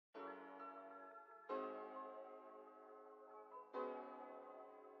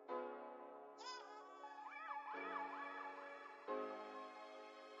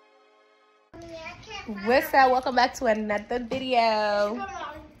What's up? Welcome back to another video.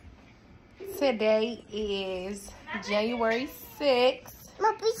 Today is January 6th.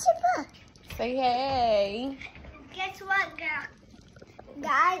 Say hey. Guess what, girl?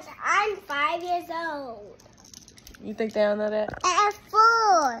 Guys, I'm 5 years old. You think they don't know that? I'm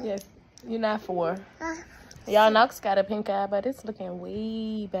 4. Yes. You're not 4. Y'all, Knox got a pink eye, but it's looking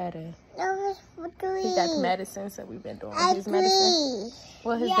way better. No, it's 3. He got medicine, so we've been doing his medicine.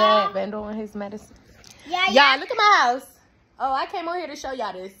 Well, his dad been doing his medicine. Y'all, look at my house. Oh, I came on here to show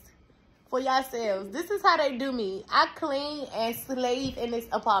y'all this for yourselves. This is how they do me. I clean and slave in this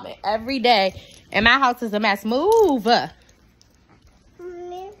apartment every day, and my house is a mess. Move. Y'all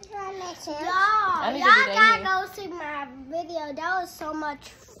gotta go see my video. That was so much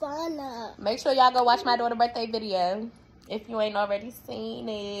fun. Make sure y'all go watch my daughter's birthday video if you ain't already seen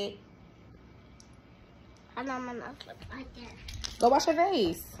it. I know my mouth looks like that. Go wash your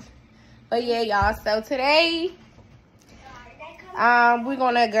face. But yeah, y'all, so today we're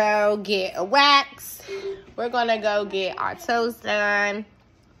gonna go get a wax. We're gonna go get our toes done,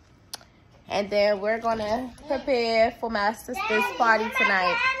 and then we're gonna prepare for my sister's party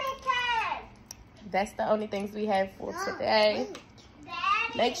tonight. That's the only things we have for today.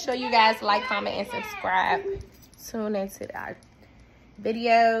 Make sure you guys like, comment, and subscribe. Tune into our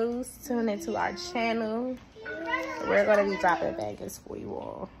videos. Tune into our channel. We're gonna be dropping bangers for you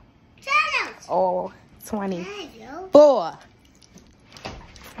all. All 24.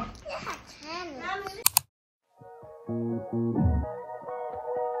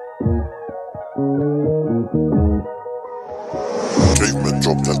 Caveman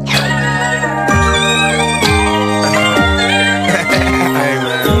dropped that. Hey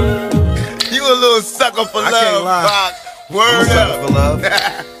man, you a little sucker for love, Fox. Word up for love.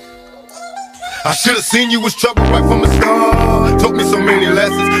 I should have seen you was trouble right from the start. Taught me so many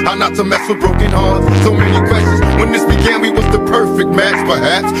lessons, how not to mess with broken hearts. So many questions. When this began, we was the perfect match.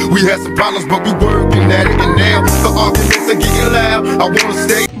 Perhaps we had some problems, but we working at it. And now the arguments are getting loud. I wanna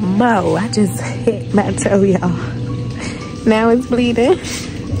stay. Mo, I just hit my toe, y'all. Now it's bleeding.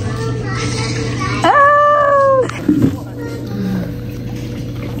 Oh!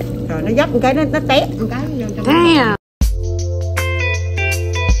 Rồi nó dấp một cái nó té một cái. Damn.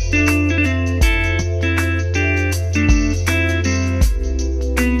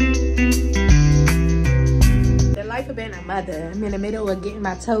 Being a mother, I'm in the middle of getting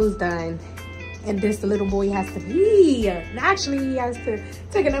my toes done, and this little boy has to pee. Actually, he has to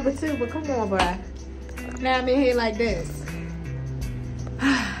take a number 2, but come on, bro. Now I'm in here like this.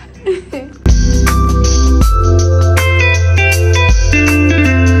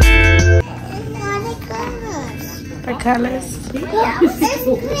 The colors.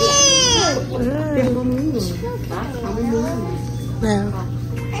 No.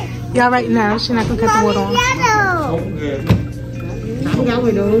 Y'all right now, she's not gonna cut the water on. Không giống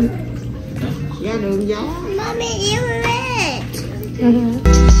rồi đường. Ra đường gió. Mommy, you red.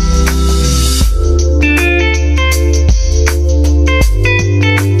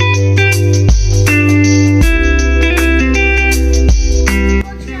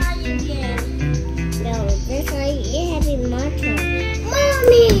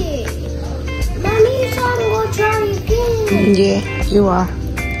 Yeah, you are.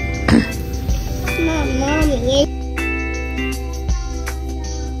 Mommy.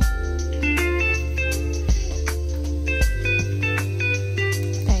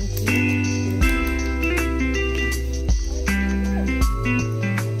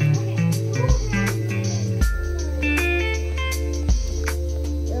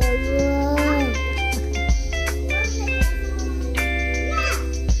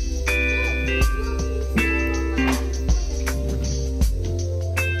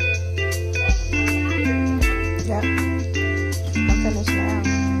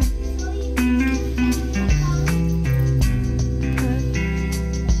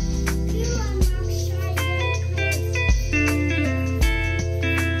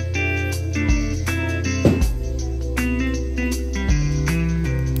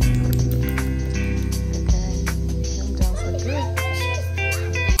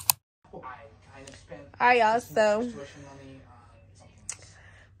 Alright, y'all, so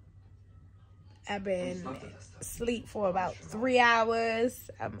I've been asleep for about 3 hours.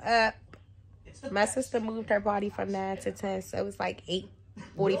 I'm up. My sister moved her body from 9 to 10, so it was like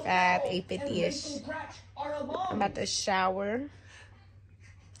 8:45, 8:50-ish. I'm about to shower.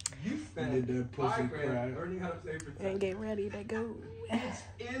 And get ready to go. It's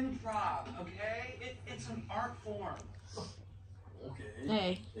improv, okay? It's an art form. Okay.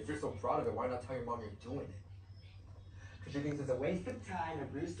 Hey. If you're so proud of it, why not tell your mom you're doing it? She thinks it's a waste of time and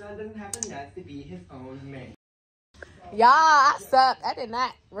Bruce doesn't have the nuts to be his own man. Y'all, I sucked. I did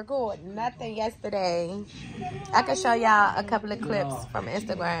not record nothing yesterday. I can show y'all a couple of clips from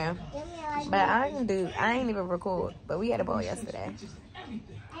Instagram. But I ain't even record. But we had a ball yesterday.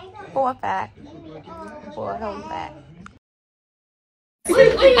 For a fact. For a whole fact.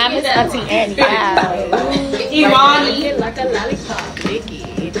 I miss Auntie Annie. Imani. Like a lollipop. Vicky.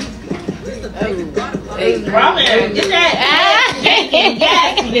 Hey, Robin. Get that ass.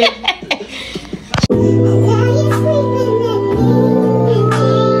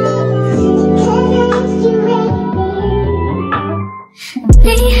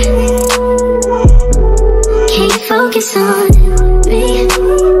 Can't focus on me.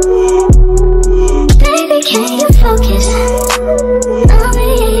 Baby, can you focus on me?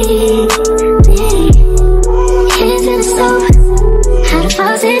 Hands in the stove, how the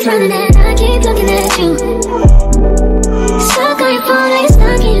faucet's running and I keep looking at you.